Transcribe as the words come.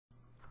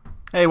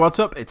Hey, what's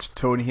up? It's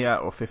Tony here,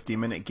 or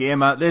 15-Minute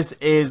Gamer. This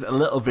is a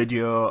little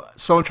video.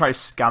 Someone tried to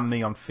scam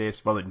me on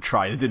Facebook. Well, they didn't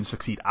try. They didn't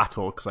succeed at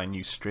all because I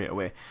knew straight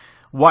away.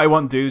 What I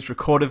want to do is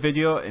record a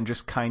video and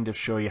just kind of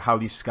show you how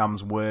these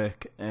scams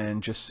work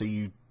and just so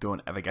you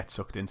don't ever get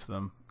sucked into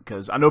them.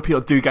 Because I know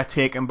people do get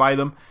taken by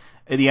them.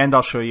 At the end,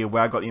 I'll show you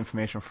where I got the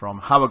information from,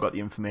 how I got the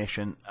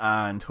information,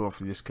 and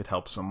hopefully this could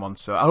help someone.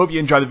 So I hope you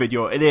enjoy the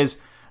video. It is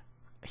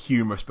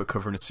humorous but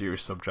covering a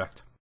serious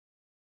subject.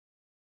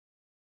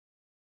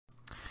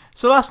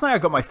 So last night I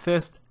got my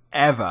first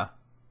ever,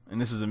 and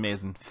this is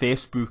amazing,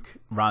 Facebook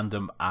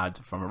random ad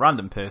from a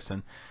random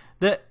person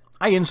that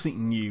I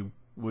instantly knew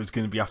was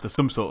going to be after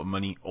some sort of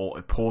money or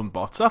a porn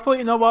bot. So I thought,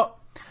 you know what,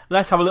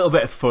 let's have a little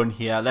bit of fun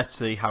here. Let's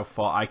see how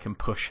far I can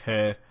push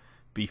her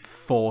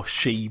before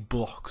she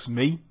blocks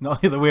me,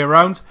 not the other way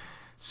around.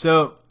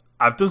 So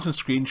I've done some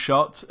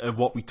screenshots of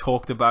what we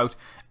talked about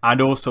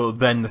and also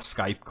then the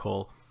Skype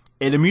call.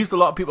 It amused a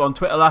lot of people on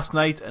Twitter last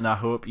night and I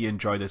hope you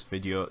enjoy this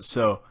video.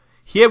 So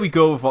here we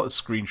go with what the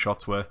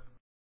screenshots were.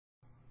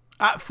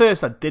 At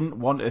first, I didn't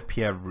want to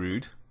appear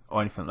rude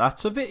or anything like that.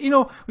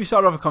 So, we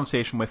started off a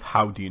conversation with,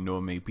 how do you know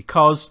me?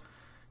 Because,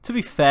 to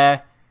be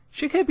fair,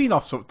 she could have been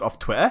off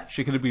Twitter.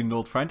 She could have been an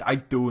old friend. I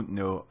don't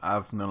know.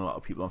 I've known a lot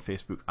of people on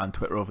Facebook and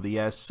Twitter over the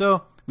years.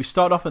 So, we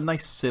start off a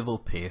nice civil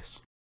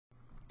pace.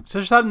 So,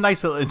 just had a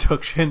nice little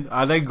introduction.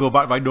 I then go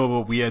back to my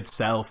normal weird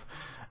self.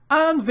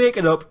 And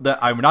making up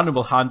that I'm an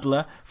animal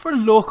handler for a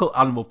local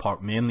animal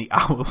park, mainly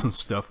owls and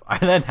stuff. I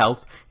then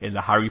helped in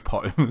the Harry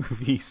Potter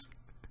movies.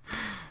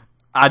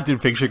 I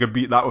didn't think she could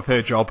beat that with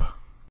her job.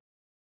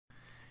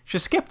 She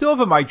skipped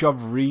over my job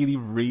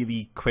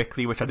really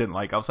quickly, which I didn't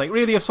like. I was like,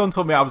 really, if someone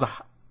told me I was an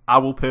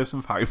owl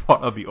person for Harry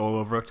Potter, I'd be all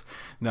over it.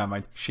 Never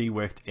mind, she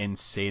worked in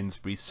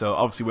Sainsbury's. So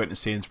obviously working in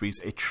Sainsbury's,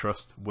 a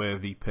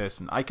trustworthy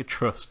person I could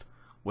trust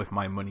with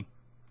my money.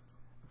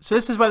 So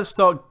this is where they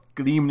start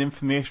gleaming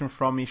information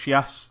from me. She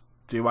asks,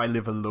 do I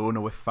live alone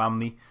or with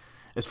family?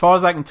 As far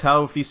as I can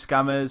tell with these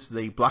scammers,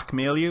 they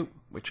blackmail you,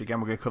 which again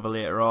we're going to cover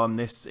later on.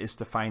 This is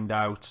to find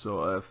out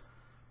sort of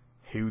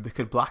who they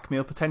could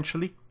blackmail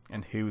potentially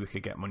and who they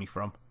could get money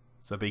from.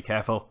 So be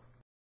careful.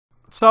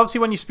 So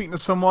obviously when you're speaking to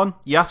someone,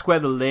 you ask where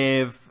they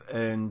live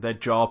and their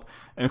job.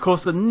 And of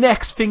course the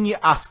next thing you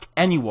ask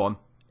anyone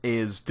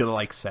is, do they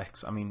like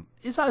sex? I mean,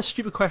 is that a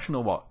stupid question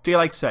or what? Do you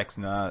like sex?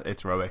 Nah,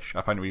 it's rubbish.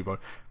 I find it really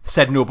boring.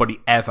 Said nobody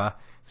ever.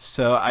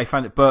 So I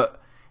find it,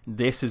 but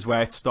this is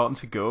where it's starting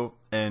to go.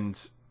 And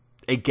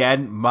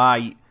again,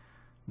 my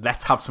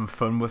let's have some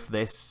fun with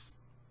this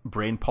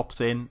brain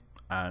pops in,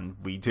 and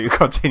we do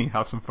continue to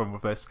have some fun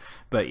with this.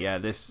 But yeah,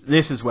 this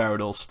is where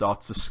it all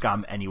starts to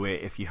scam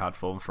anyway, if you had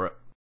fallen for it.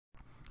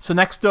 So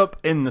next up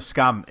in the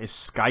scam is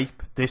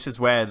Skype. This is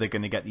where they're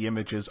going to get the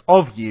images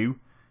of you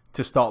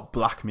to start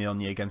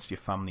blackmailing you against your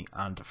family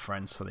and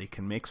friends so they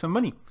can make some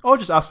money. Or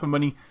just ask for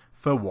money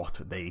for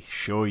what they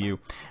show you.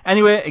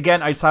 Anyway,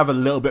 again, I just have a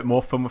little bit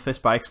more fun with this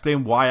by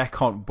explaining why I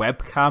can't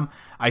webcam.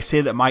 I say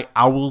that my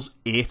owls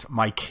ate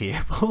my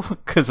cable,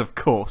 because of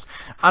course.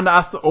 And I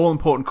ask the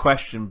all-important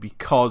question,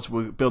 because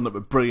we're building up a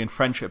brilliant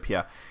friendship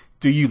here.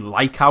 Do you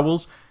like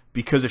owls?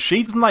 Because if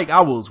she doesn't like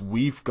owls,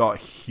 we've got a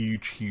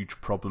huge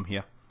problem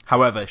here.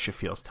 However, she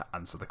fails to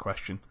answer the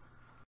question.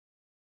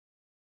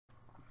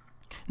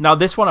 Now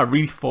this one I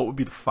really thought would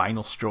be the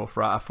final straw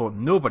for it. I thought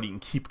nobody can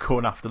keep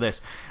going after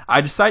this. I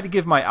decided to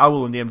give my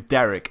owl a name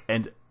Derek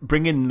and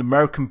bring in an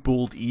American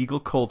bald eagle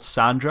called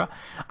Sandra.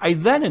 I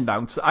then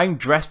announced that I'm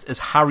dressed as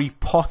Harry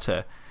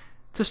Potter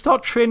to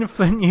start training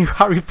for the new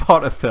Harry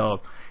Potter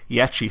film.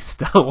 Yet she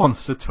still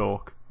wants to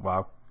talk.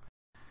 Wow.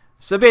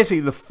 So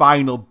basically the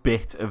final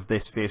bit of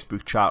this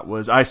Facebook chat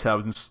was I said I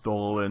was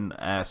installing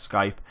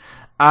Skype.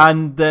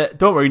 And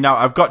don't worry now,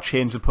 I've got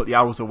changed and put the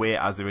owls away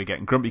as they were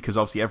getting grumpy, because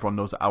obviously everyone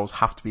knows that owls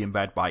have to be in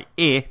bed by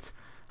 8.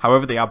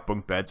 However, they have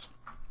bunk beds.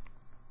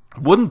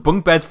 Wouldn't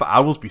bunk beds for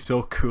owls be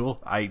so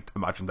cool? I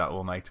imagined that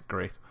all night.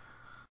 Great.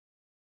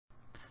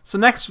 So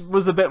next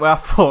was the bit where I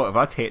thought, have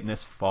I taken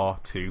this far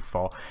too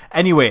far?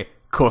 Anyway,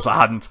 of course I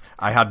hadn't.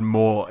 I had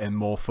more and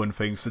more fun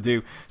things to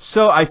do.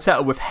 So I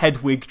settled with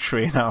Hedwig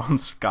Trainer on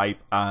Skype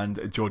and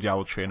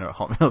JordieOwlTrainer at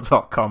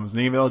hotmail.com as an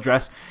email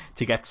address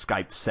to get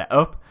Skype set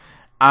up.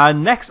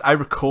 And next, I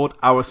record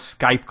our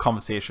Skype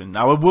conversation.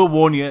 Now, I will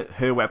warn you,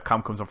 her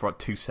webcam comes on for about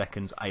 2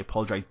 seconds. I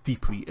apologise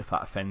deeply if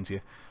that offends you.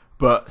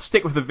 But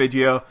stick with the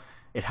video.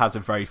 It has a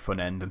very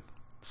fun ending.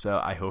 So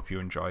I hope you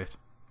enjoy it.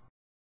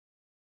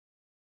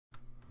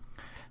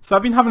 So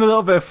I've been having a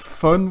little bit of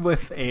fun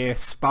with a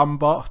spam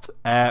bot.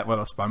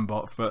 Well, a spam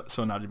bot for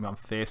someone added me on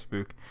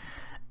Facebook.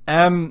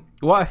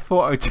 What I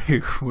thought I'd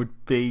do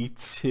would be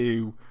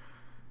to,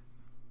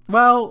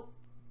 well,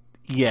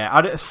 yeah,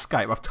 add it to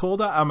Skype. I've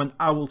told her I'm an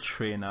owl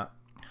trainer,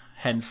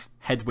 hence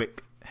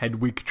Hedwig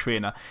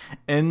Trainer,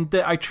 and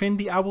I trained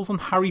the owls on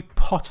Harry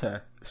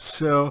Potter.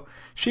 So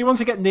she wants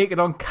to get naked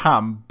on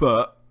cam,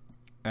 but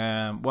what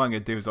I'm going to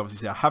do is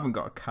obviously say I haven't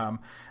got a cam,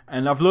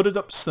 and I've loaded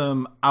up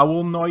some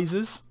owl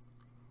noises,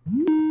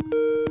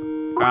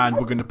 and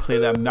we're going to play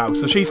them now.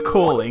 So she's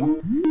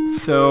calling,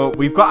 so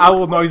we've got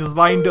owl noises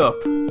lined up.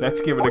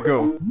 Let's give it a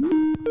go.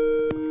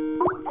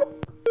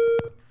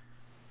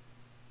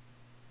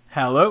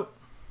 Hello?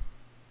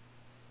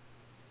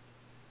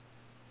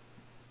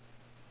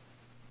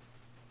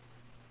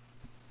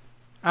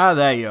 Ah,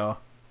 there you are.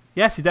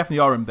 Yes, you definitely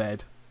are in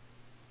bed.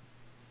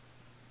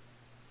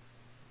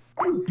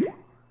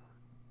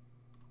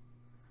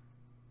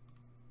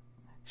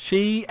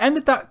 She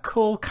ended that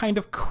call kind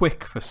of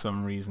quick for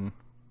some reason.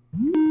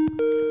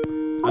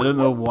 I don't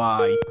know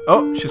why.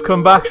 Oh, she's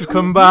come back, she's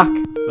come back.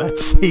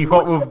 Let's see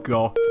what we've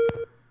got.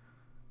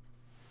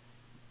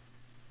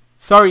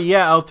 Sorry,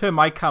 yeah, I'll turn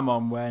my cam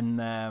on when,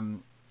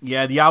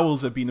 yeah, the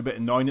owls have been a bit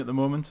annoying at the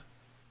moment.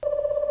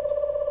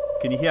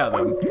 Can you hear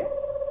them?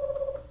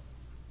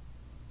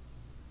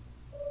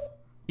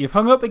 You've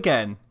hung up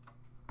again.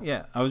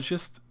 Yeah, I was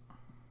just...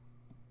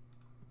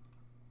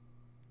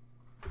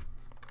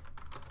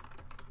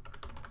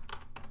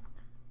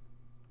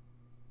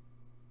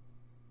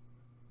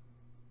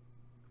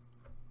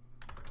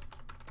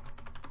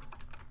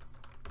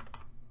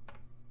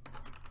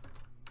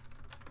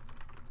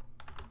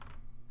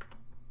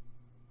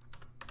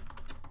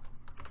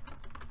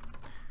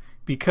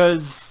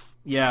 Because,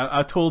 yeah,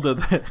 I told her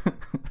that,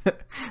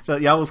 that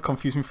the owls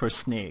confused me for a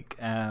snake.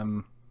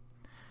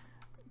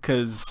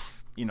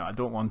 Because, you know, I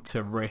don't want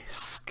to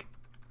risk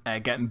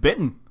getting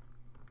bitten.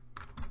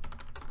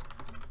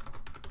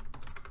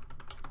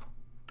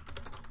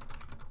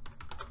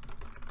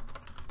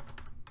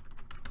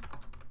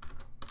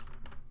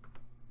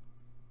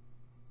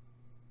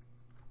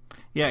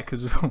 Yeah,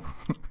 because...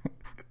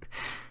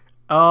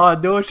 Oh,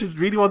 no, she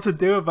really wants to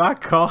do it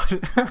back,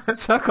 God.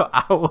 So I've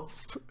got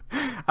owls.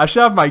 I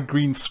should have my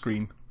green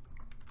screen.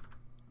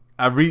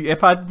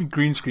 If I had my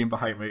green screen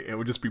behind me, it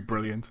would just be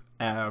brilliant.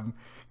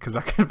 Because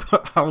I could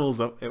put owls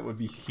up, it would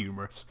be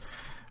humorous.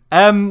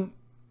 I've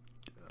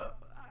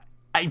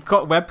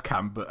got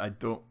webcam, but I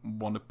don't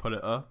want to put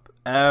it up.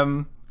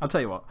 I'll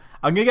tell you what.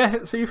 I'm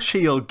gonna see if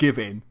she'll give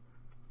in.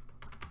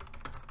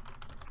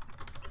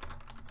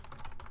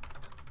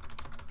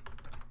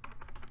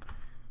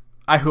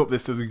 I hope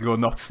this doesn't go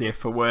not safe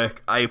for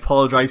work. I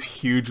apologise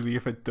hugely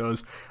if it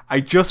does. I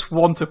just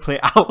want to play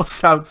Owl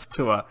Sounds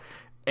to her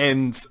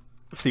and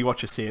see what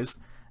she says.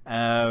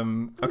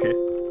 Okay,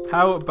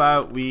 how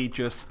about we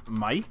just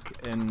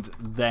mic and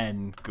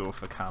then go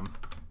for cam?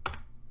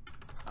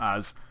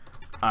 As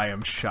I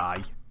am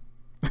shy.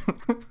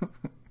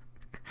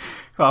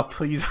 Oh,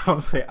 please, I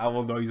want to play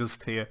owl noises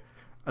to you.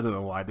 I don't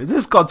know why. This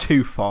has gone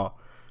too far.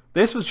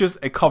 This was just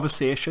a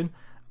conversation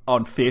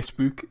on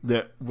Facebook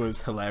that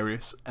was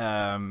hilarious.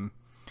 I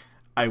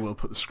will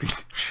put the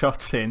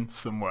screenshots in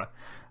somewhere.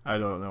 I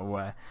don't know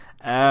where.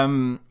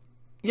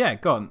 Yeah,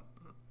 go on.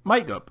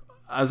 Mic up,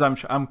 as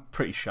I'm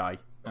pretty shy.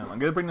 I'm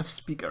going to bring the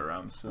speaker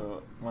around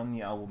so when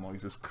the owl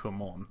noises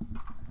come on,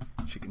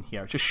 she can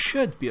hear it. She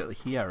should be able to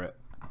hear it.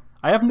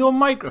 I have no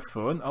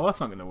microphone. Oh,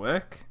 that's not going to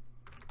work.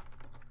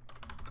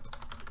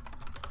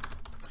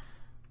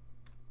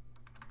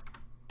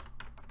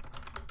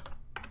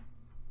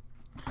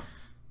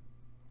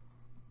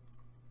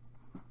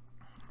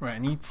 Right, I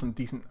need some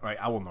decent... Right,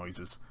 owl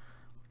noises.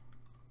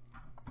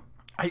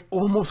 I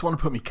almost want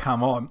to put my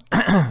cam on.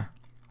 But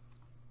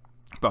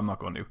I'm not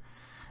going to.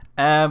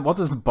 What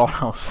does the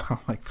bot owl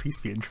sound like?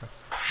 Please be interested.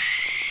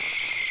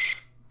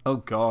 Oh,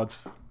 God.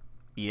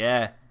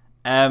 Yeah.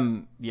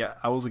 Yeah,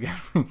 owls are getting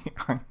really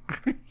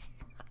angry.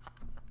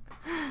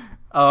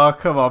 Oh,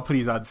 come on,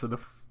 please answer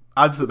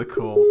the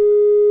call.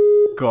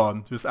 Go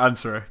on, just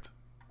answer it.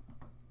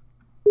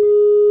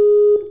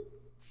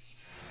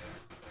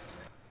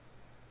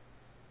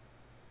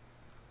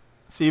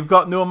 So you've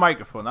got no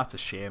microphone, that's a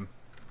shame.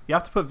 You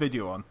have to put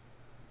video on.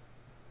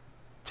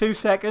 2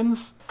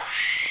 seconds.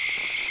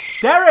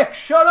 Derek,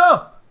 shut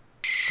up!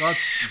 God,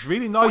 it's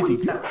really noisy.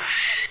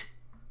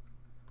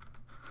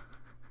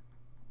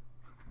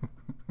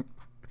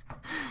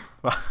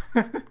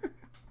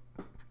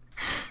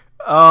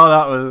 Oh,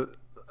 that was...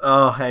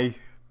 Oh, hey.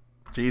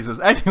 Jesus.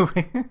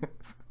 Anyway,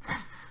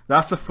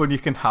 that's the fun you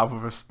can have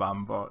with a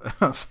spam bot.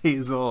 I'll see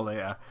you all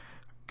later.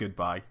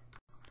 Goodbye.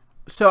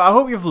 So I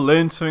hope you've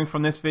learned something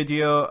from this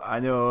video. I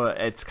know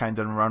it's kind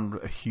of run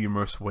a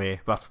humorous way,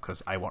 but that's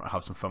because I want to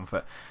have some fun with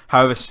it.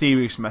 However,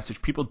 serious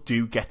message, people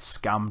do get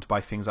scammed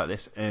by things like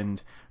this,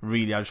 and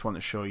really I just want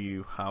to show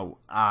you how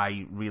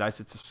I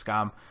realise it's a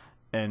scam,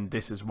 and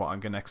this is what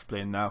I'm going to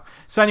explain now.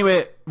 So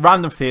anyway,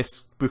 random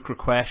Facebook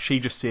request, she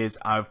just says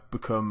I've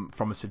become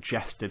from a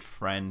suggested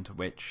friend,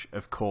 which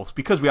of course,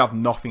 because we have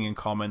nothing in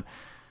common,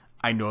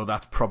 I know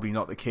that's probably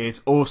not the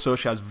case. Also,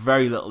 she has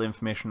very little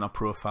information on her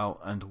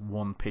profile and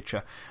one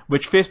picture,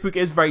 which Facebook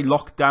is very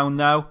locked down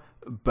now,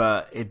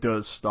 but it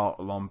does start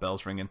alarm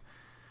bells ringing.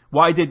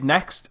 What I did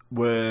next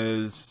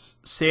was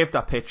save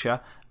that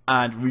picture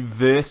and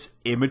reverse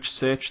image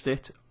searched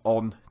it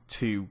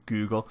onto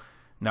Google.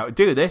 Now to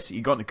do this,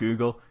 you go to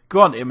Google, go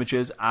on to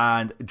images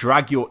and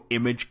drag your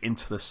image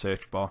into the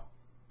search bar.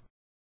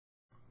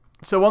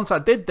 So once I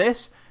did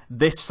this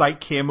site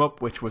came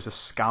up, which was a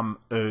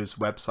scammers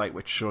website,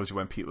 which shows you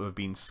when people have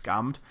been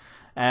scammed.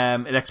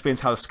 It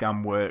explains how the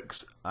scam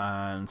works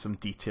and some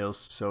details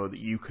so that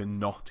you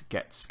cannot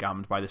get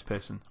scammed by this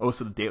person.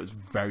 Also, the date was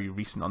very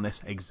recent on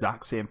this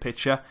exact same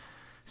picture,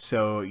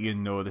 so you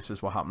know this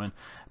is what's happening.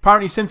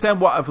 Apparently, since then,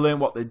 what I've learned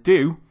what they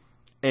do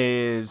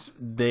is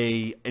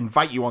they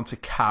invite you onto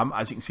cam,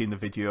 as you can see in the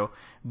video.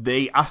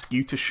 They ask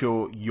you to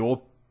show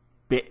your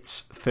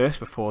bits first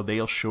before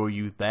they'll show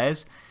you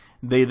theirs.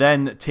 They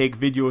then take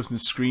videos and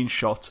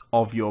screenshots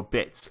of your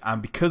bits,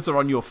 and because they're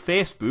on your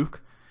Facebook,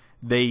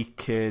 they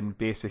can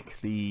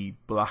basically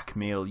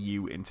blackmail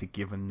you into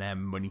giving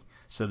them money.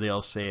 So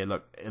they'll say,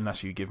 look,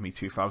 unless you give me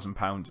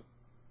 £2,000,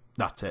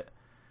 that's it.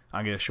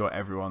 I'm going to show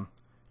everyone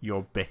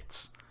your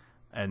bits.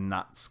 And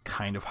that's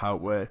kind of how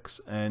it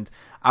works. And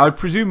I would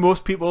presume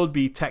most people would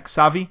be tech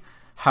savvy.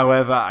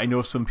 However, I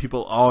know some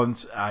people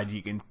aren't, and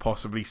you can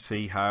possibly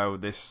see how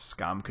this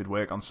scam could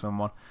work on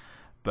someone.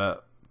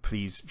 But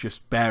please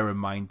just bear in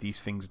mind these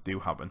things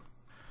do happen.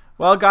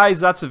 Well, guys,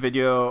 that's the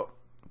video.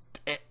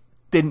 It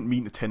didn't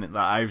mean to turn it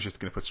that. I was just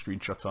going to put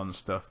screenshots on and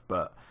stuff.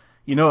 But,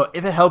 you know,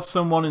 if it helps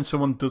someone and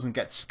someone doesn't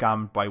get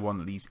scammed by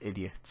one of these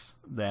idiots,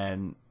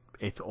 then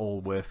it's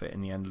all worth it in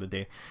the end of the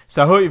day.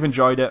 So I hope you've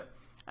enjoyed it.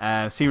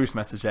 Serious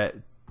message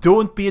there.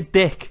 Don't be a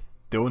dick.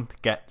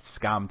 Don't get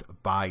scammed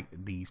by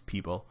these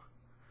people.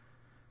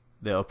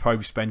 They'll probably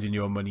be spending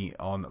your money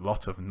on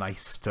lots of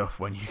nice stuff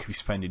when you could be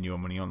spending your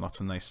money on lots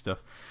of nice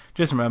stuff.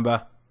 Just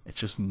remember, it's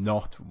just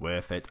not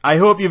worth it. I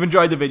hope you've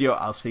enjoyed the video.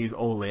 I'll see you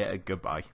all later. Goodbye.